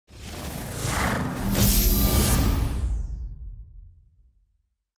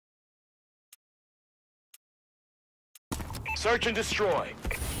Search and destroy.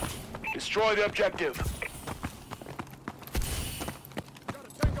 Destroy the objective. Got a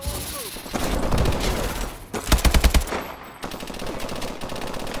tango on route.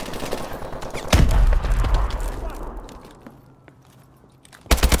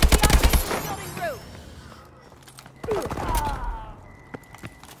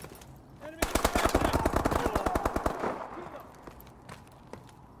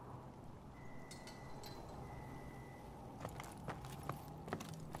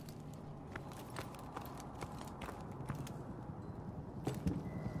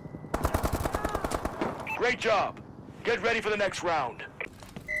 Great job. Get ready for the next round.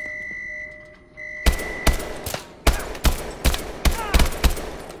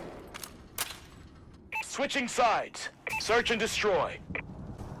 Switching sides. Search and destroy.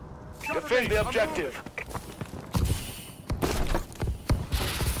 Defend the objective.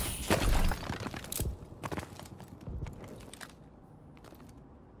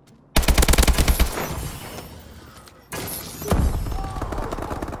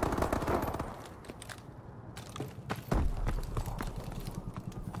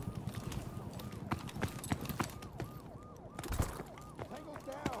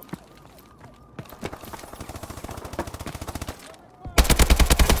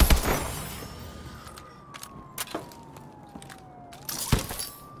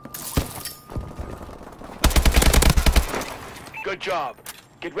 Good job.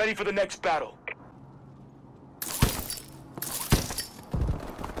 Get ready for the next battle.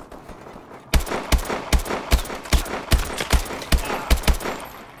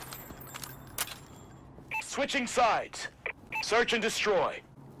 Switching sides. Search and destroy.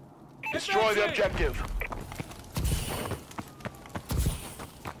 Destroy the objective.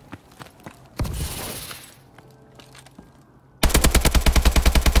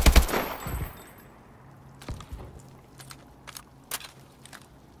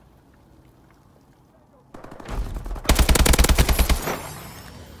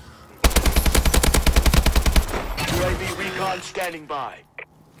 UAV recon standing by.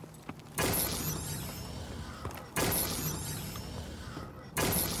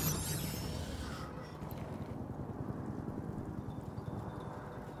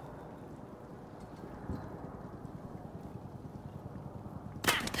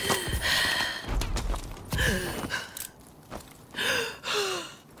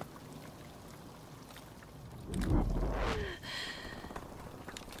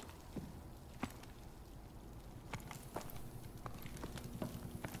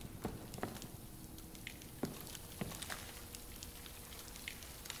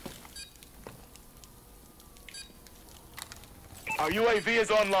 Our UAV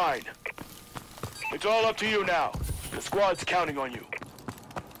is online. It's all up to you now. The squad's counting on you.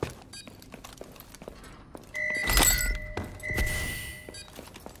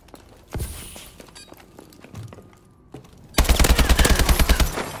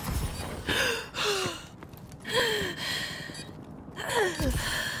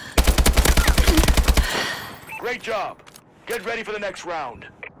 Great job. Get ready for the next round.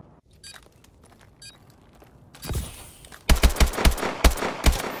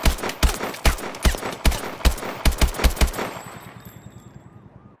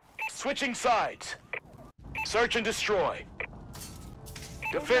 Switching sides. Search and destroy.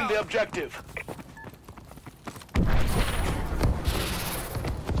 Defend the objective.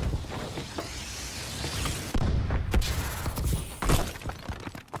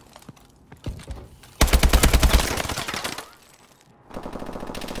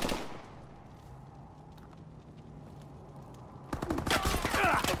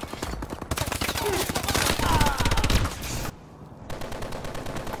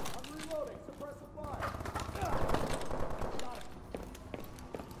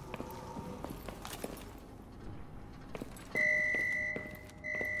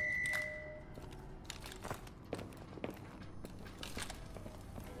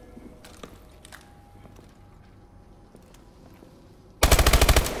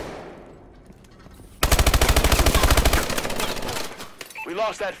 We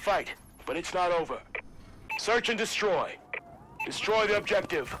lost that fight, but it's not over. Search and destroy. Destroy the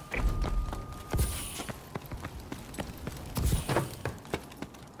objective.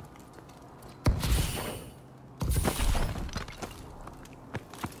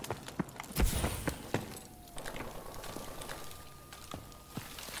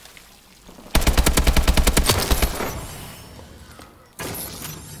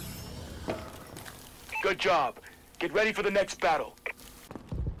 Good job. Get ready for the next battle.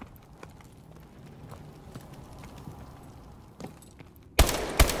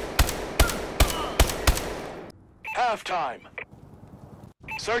 halftime.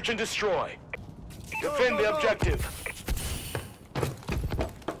 Search and destroy. Defend the objective.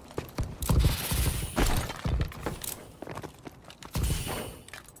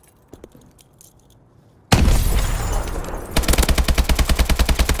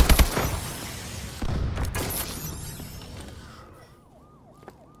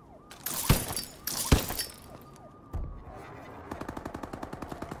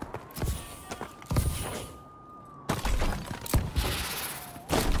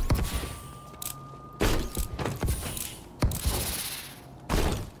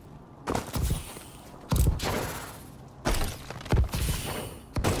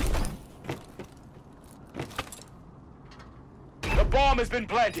 The bomb has been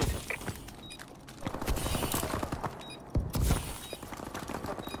planted.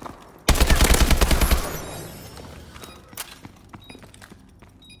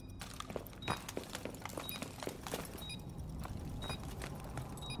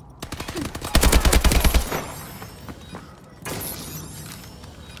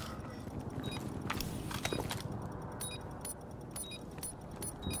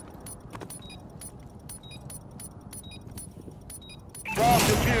 Bomb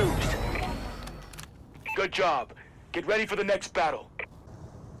defused. Good job. Get ready for the next battle.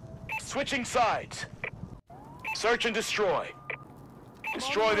 Switching sides. Search and destroy.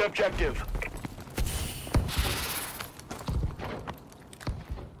 Destroy the objective.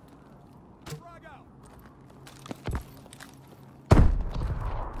 Frag out.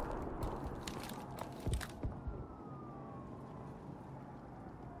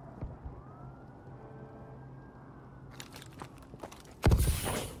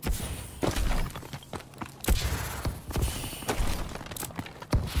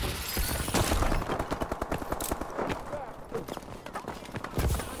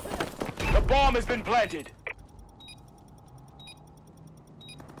 The bomb has been planted.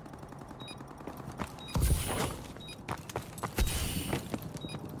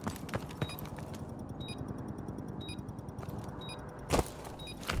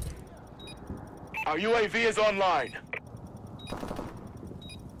 Our UAV is online.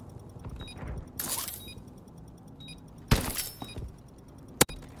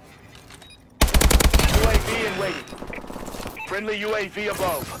 UAV in waiting. Friendly UAV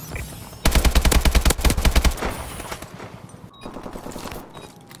above.